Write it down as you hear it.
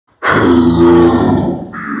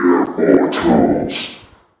Hello, mere mortals.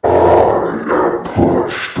 I am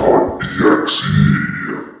Plush.exe.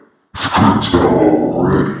 If you couldn't tell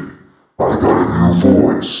already, I got a new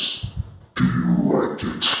voice. Do you like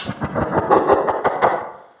it?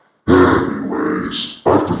 Anyways,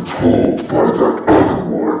 I've been told by that other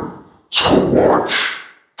one to watch.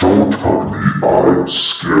 Don't hug me, I'm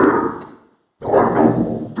scared. Now I know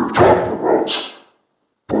who they're talking about,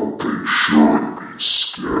 but they should be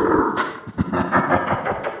scared.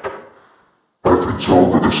 I've been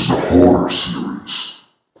told that this is a horror series.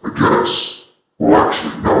 I guess. Well,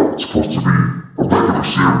 actually, no, it's supposed to be a regular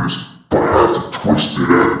series, but it has a twisted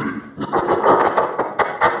ending.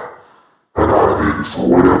 And I'm in for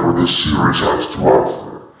whatever this series has to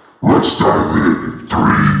offer. Let's dive in 3,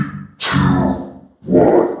 2,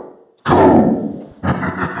 1, go!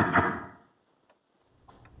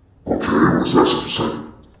 Okay, what's that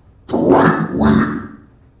saying? The right wing.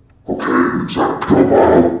 Okay, is that a pill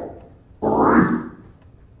bottle? Alright.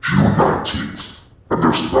 June 19th. And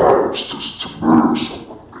there's knives to murder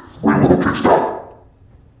someone with. Wait, okay, stop.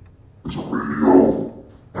 There's a radio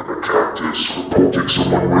and a cactus for poking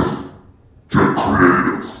someone with. Get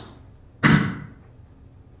creative.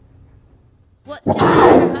 What the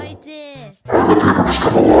hell? Idea? How did the paper just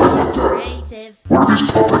come alive like that? Creative. What are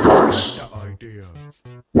these puppet guys?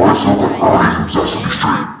 Why does it look like Ronnie from Sesame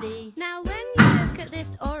Street? Now when you look at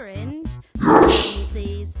this orange, Yes.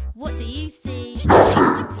 please, what do you see?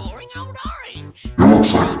 Nothing. Pouring out orange. It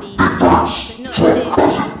looks like Maybe Big Bird's but not twin too.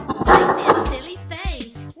 cousin. I see a silly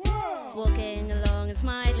face, walking along and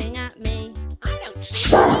smiling at me. I don't see.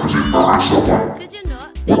 Smiling because he murdered someone. Could you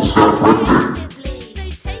not What's think that red thing? creatively?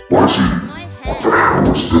 So take Why is he? from my What the hair,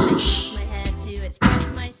 hell is this? my hair to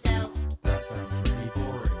express myself. That sounds pretty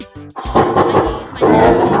boring. I use my Oh,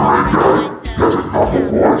 hair from the red to guy. express He has a myself. normal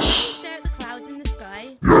voice. Stare at the clouds in the sky.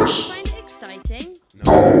 Yes. Find it exciting.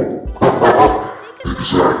 No. Take a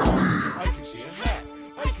Exactly. I can see a hat.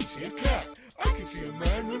 I can see a cat. I can see a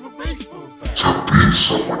man with a baseball bat. To beat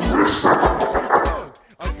someone with. Dog.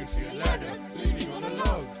 I can see a ladder leaning on a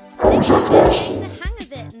log. How is that Getting possible? the hang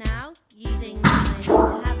of it now, using knives to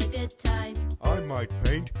have a good time. I might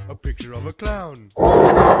paint a picture of a clown.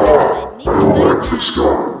 I'd need I to don't know like this guy.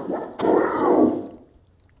 What the hell?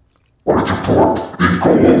 Why did you pour ink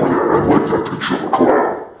all over that? I like that picture of a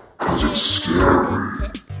clown. Cause it's scary.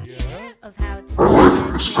 of how to I like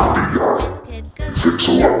it, this Ernie guy. This kid He goes thinks a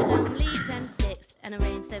lot some like leaves and sticks and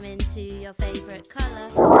arrange them into your favorite color.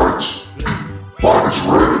 Alright. Mine is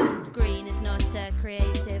red. Green is not a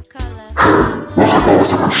creative color. Those are those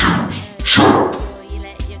different shoes. Shut up. Before you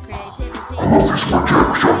let your creativity I love these one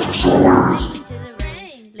camera shots. They're so hilarious. listen to the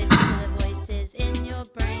rain, listen to the voices in your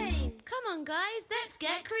brain. Come on, guys, let's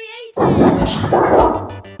get I'm creative. witnessing my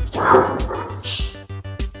heart. If I have one that is.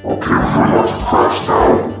 Okay, we're doing lots of crafts now.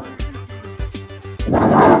 What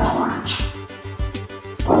do I create?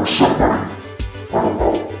 Or somebody. I don't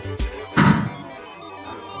know.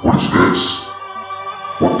 What is this?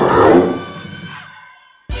 What the hell?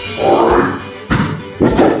 Alright.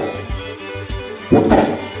 What the?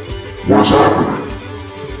 What is happening?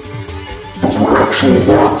 Those were actual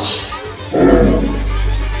hearts. Oh.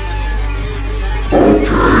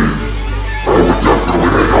 Okay. I would definitely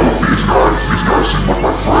hang out with these guys. These guys seem like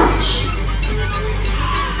my friends.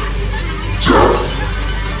 Death.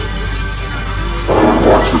 I would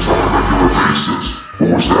watch this on a regular basis. What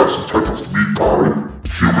was that? Some type of meat pie?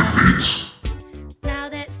 Human meat? Now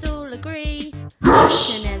let's all agree Yes.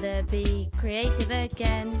 to never be creative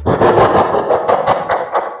again.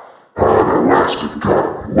 That last good cut.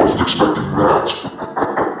 I wasn't expecting that.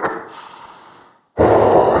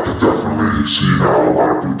 I can definitely see how a lot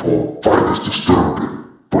of people find this disturbing.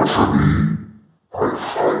 But for me, I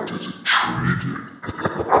find it intriguing.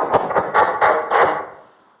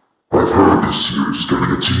 I've heard this series is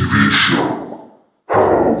getting a TV show.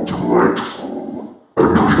 How delightful. I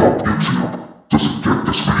really hope YouTube doesn't get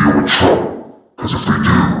this video in trouble. Cause if they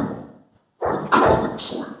do, I'm coming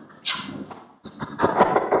for you, YouTube.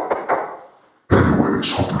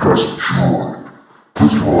 Anyways, hope you guys enjoyed.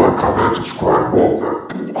 Please leave a like, comment, subscribe, all that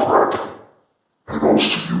bull crap.